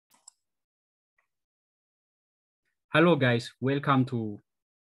Hello guys, welcome to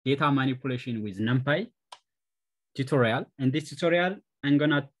data manipulation with Numpy tutorial. In this tutorial, I'm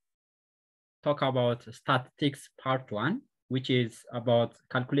gonna talk about statistics part 1, which is about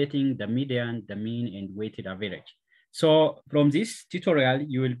calculating the median, the mean, and weighted average. So from this tutorial,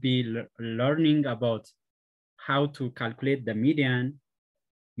 you will be learning about how to calculate the median,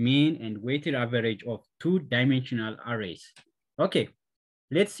 mean, and weighted average of two-dimensional arrays. Okay,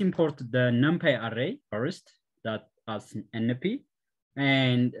 let's import the Numpy array first, that as NP,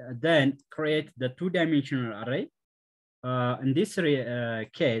 and then create the two-dimensional array. In this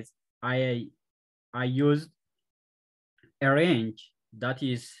case, I used a range that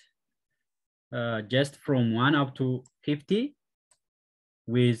is just from 1 up to 50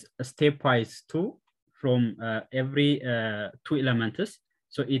 with a stepwise 2 from every 2 elements.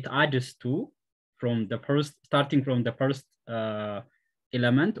 So it adds 2 from the first, starting from the first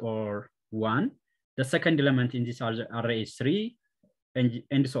element or 1. The second element in this array is 3,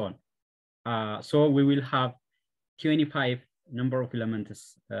 and so on. So we will have 25 number of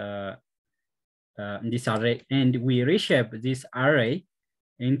elements in this array, and we reshape this array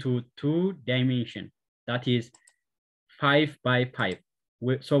into 2 dimension, that is 5 by 5.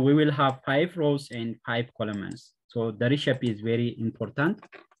 So we will have 5 rows and 5 columns. So the reshape is very important.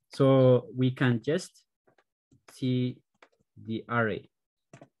 So we can just see the array.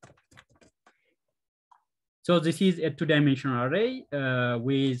 So this is a 2-dimensional array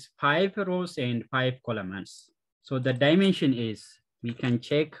with 5 rows and 5 columns. So the dimension is, we can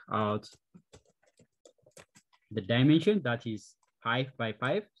check out the dimension, that is 5 by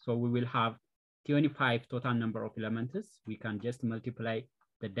 5. So we will have 25 total number of elements. We can just multiply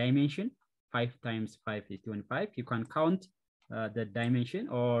the dimension. 5 times 5 is 25. You can count the dimension,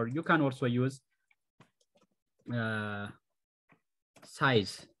 or you can also use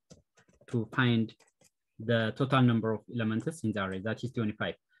size to find the total number of elements in the array, that is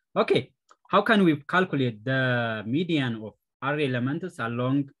 25. Okay, how can we calculate the median of array elements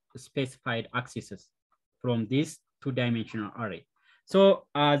along specified axes from this 2-dimensional array? So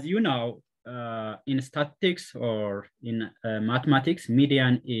as you know, in statistics or in mathematics,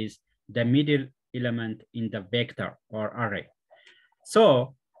 median is the middle element in the vector or array.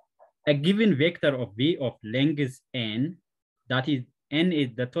 So a given vector of v of length n, that is n is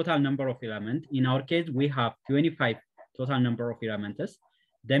the total number of elements. In our case, we have 25 total number of elements.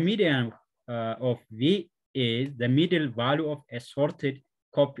 The median of v is the middle value of a sorted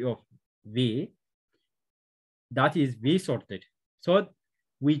copy of v, that is v sorted. So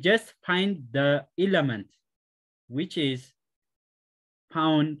we just find the element which is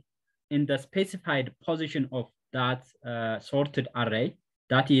found in the specified position of that sorted array,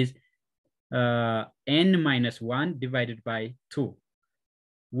 that is n minus 1 divided by 2,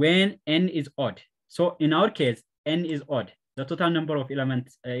 when n is odd. So in our case, n is odd. The total number of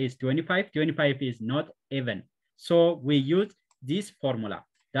elements is 25. 25 is not even. So we use this formula.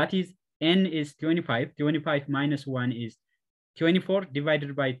 That is, n is 25. 25 minus 1 is 24,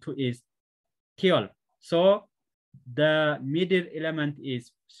 divided by 2 is 12. So the middle element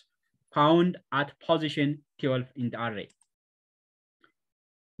is found at position 12 in the array.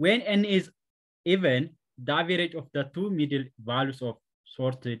 When n is even, the average of the two middle values of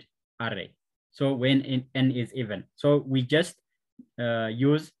sorted array. So when n is even, so we just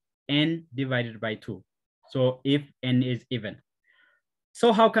use n divided by 2. So if n is even.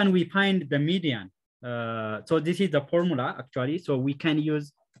 So how can we find the median? So this is the formula actually. So we can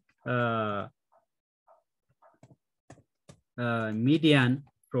use median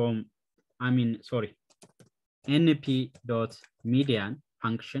from, np dot median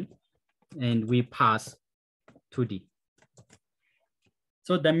function, and we pass 2d.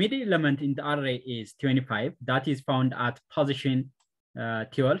 So the middle element in the array is 25. That is found at position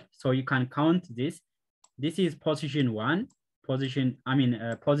 12. So you can count this. This is position 1, position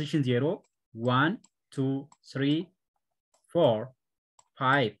 0, 1, 2, 3, 4,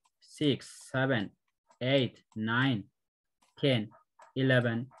 5, 6, 7, 8, 9, 10,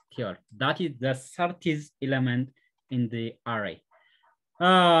 11, 12. That is the 30th element in the array.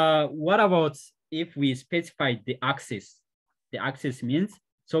 What about if we specify the axis? The axis means,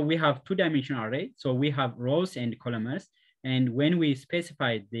 so we have 2-dimensional array. So we have rows and columns. And when we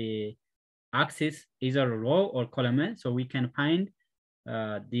specify the axis, either row or column, so we can find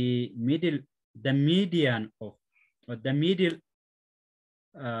the median of, or the middle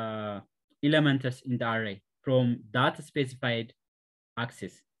elements in the array from that specified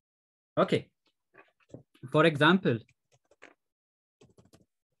axis. Okay. For example,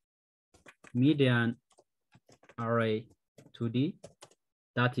 median array 2D,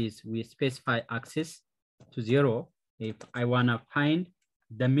 that is, we specify axis to 0, if I wanna find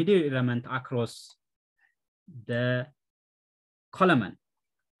the middle element across the column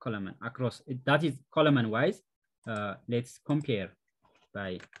across it, that is column wise. Let's compare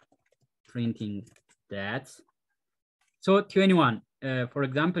by printing that. So 21, for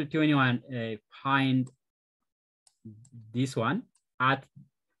example, 21, find this one at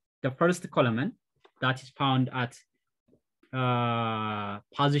the first column that is found at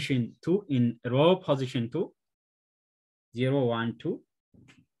position 2 in row position 2, 0, 1, 2,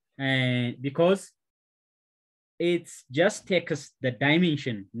 and because it's just takes the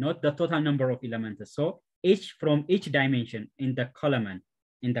dimension, not the total number of elements. So from each dimension in the column.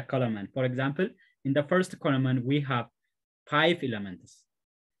 For example, in the first column we have 5 elements.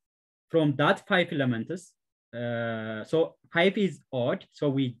 From that 5 elements, so 5 is odd, so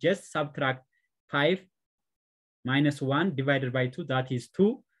we just subtract 5 minus 1 divided by 2, that is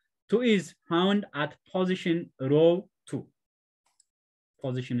 2. 2 is found at position row 2.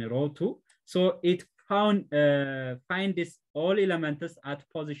 Position row 2. So it find this all elements at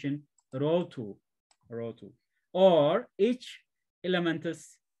position row 2. Or each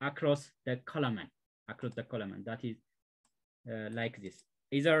elements across the column. That is like this.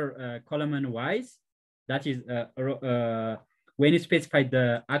 Either column wise, that is when you specify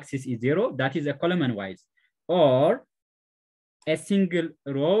the axis is 0, that is a column wise, or a single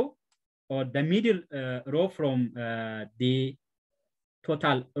row, or the middle row from the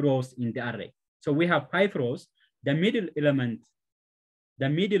total rows in the array. So we have 5 rows. The middle element, the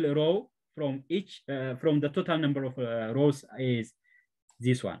middle row from each from the total number of rows is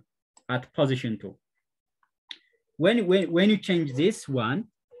this one at position 2. When you change this one,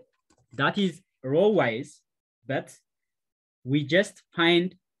 that is row wise, but we just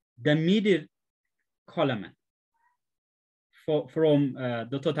find the middle column from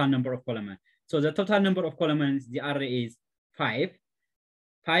the total number of columns. So the total number of columns, the array is 5.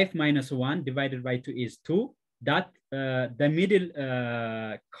 5 minus 1 divided by 2 is 2. That the middle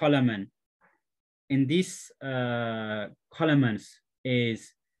column in these columns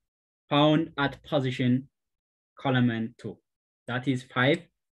is found at position column 2. That is 5,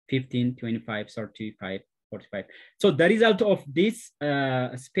 15, 25, 35, 45. So the result of this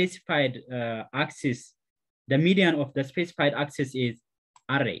specified axis, the median of the specified axis is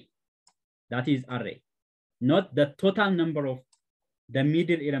array. That is array, not the total number of the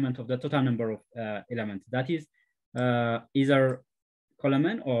middle element of the total number of elements. That is either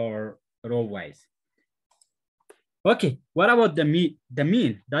column or row wise. Okay, what about the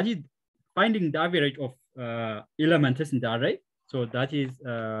mean? That is finding the average of elements in the array. So that is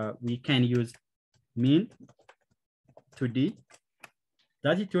we can use mean to d.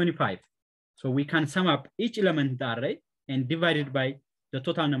 That is 25. So we can sum up each element in the array and divide it by the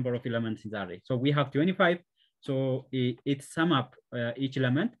total number of elements in the array. So we have 25. So it sum up each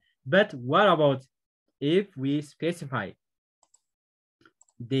element. But what about if we specify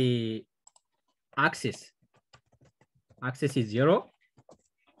the axis? Axis is 0.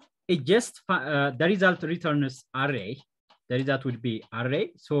 It just the result returns array. The result would be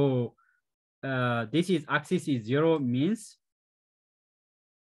array. So this is axis is 0 means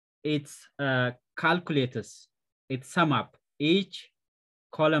it's calculates, it sum up each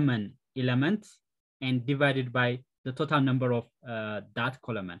column element and divided by the total number of that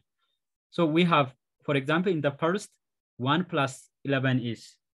column. So we have, for example, in the first, 1 plus 11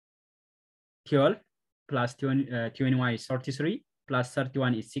 is 12, plus 21 is 33, plus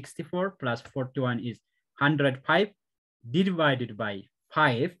 31 is 64, plus 41 is 105, divided by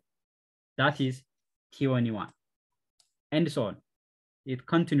 5, that is 21, and so on. It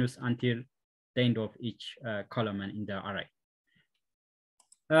continues until the end of each column in the array.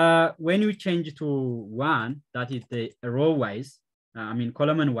 When we change to 1, that is the row wise,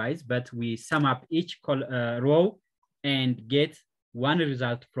 column wise, but we sum up each row and get one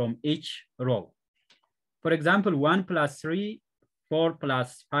result from each row. For example, 1 plus 3, 4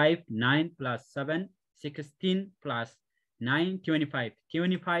 plus 5, 9 plus 7, 16 plus 9, 25.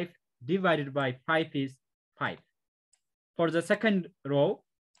 25 divided by 5 is 5. For the second row,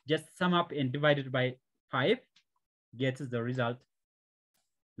 just sum up and divide it by 5, gets the result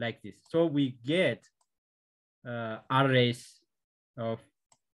like this. So we get arrays of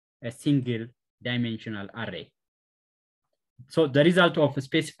a single dimensional array. So the result of a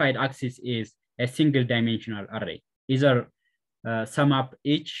specified axis is a single dimensional array. Either sum up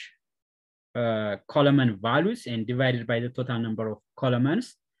each column values and divide it by the total number of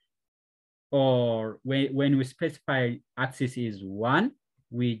columns, or when we specify axis is 1,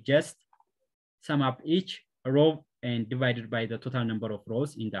 we just sum up each row and divide it by the total number of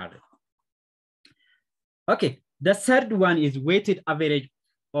rows in the array. Okay, the third one is weighted average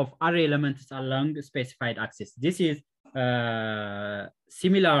of array elements along the specified axis. This is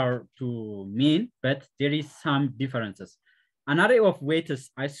similar to mean, but there is some differences. An array of weights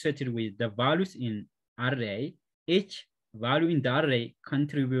associated with the values in array, each value in the array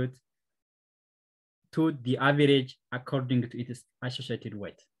contributes to the average according to its associated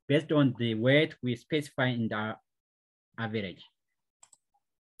weight, based on the weight we specify in the average.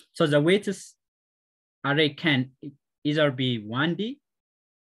 So the weights array can either be 1D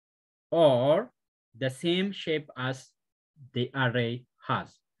or the same shape as the array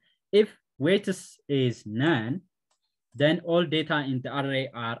has. If weights is none, then all data in the array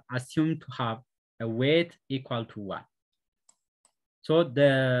are assumed to have a weight equal to 1. So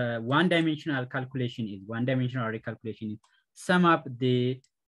the one-dimensional calculation is one-dimensional array calculation is sum up the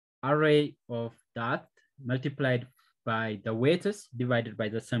array of that multiplied by the weights divided by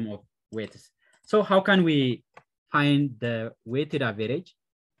the sum of weights. So how can we find the weighted average?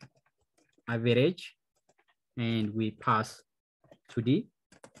 And we pass to D.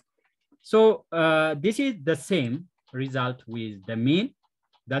 So this is the same result with the mean,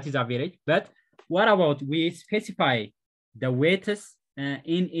 that is average. But what about we specify the weights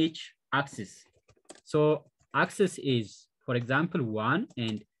in each axis? So axis is, for example, 1,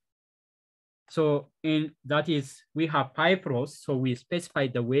 and so in that is we have 5 rows. So we specify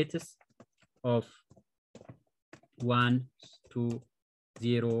the weights of 1, 2,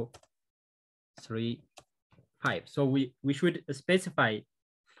 0, 3, 5. So we should specify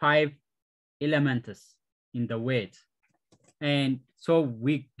 5 elements in the weight. And so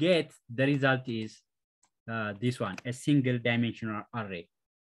we get the result is this one, a single dimensional array.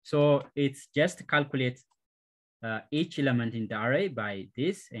 So it's just calculate each element in the array by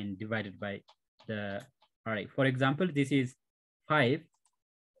this and divided by the array. For example, this is 5.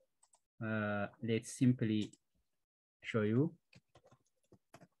 Let's simply show you.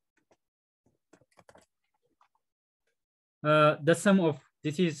 The sum of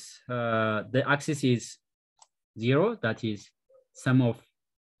this is the axis is 0. That is sum of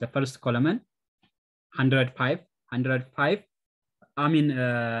the first column, 105. I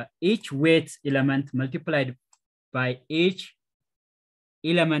mean, each weight element multiplied by each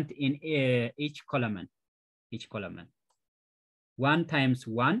element in each column. 1 times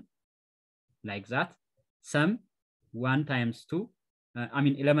 1, like that. Sum 1 times 2. I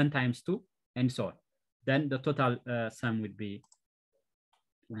mean 11 times 2, and so on. Then the total sum would be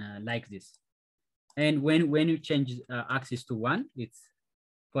like this. And when you change axis to 1, it's,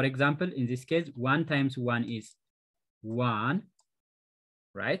 for example, in this case, 1 times 1 is 1,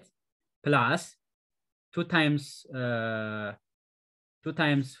 right? Plus 2 times 3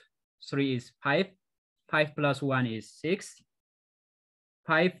 is 5. 5 plus 1 is 6.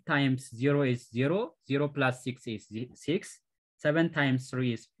 5 times 0 is 0. 0 plus 6 is 6. 7 times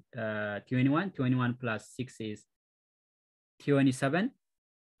 3 is 21. 21 plus 6 is 27.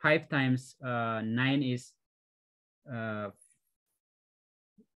 5 times 9 is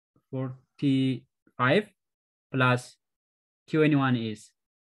 45, plus 21 is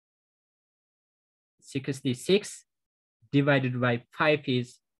 66, divided by 5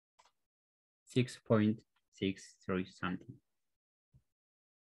 is 6.63 something,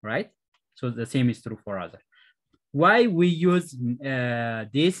 right? So the same is true for other. Why we use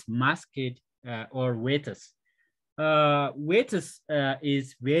this masked or weights? Weights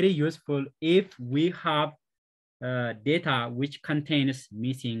is very useful if we have data which contains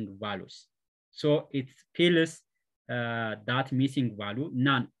missing values. So it fills that missing value.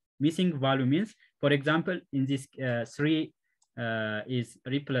 None. Missing value means, for example, in this 3 is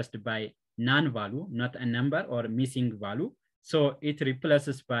replaced by non-value, not a number or missing value. So it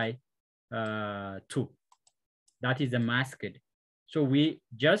replaces by 2. That is a masked. So we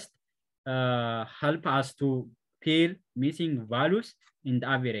just help us to fill missing values in the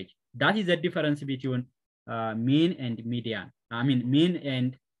average. That is the difference between mean and median. I mean, mean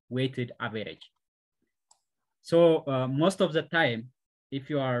and weighted average. So most of the time, if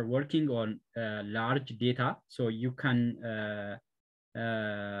you are working on large data, so you can,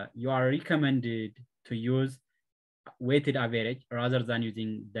 you are recommended to use weighted average rather than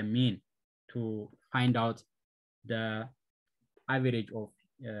using the mean to find out the average of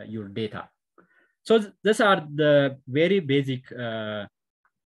your data. So these are the very basic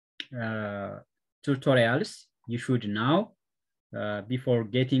tutorials you should know before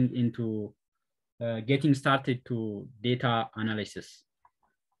getting into getting started to data analysis.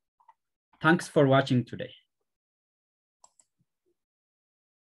 Thanks for watching today.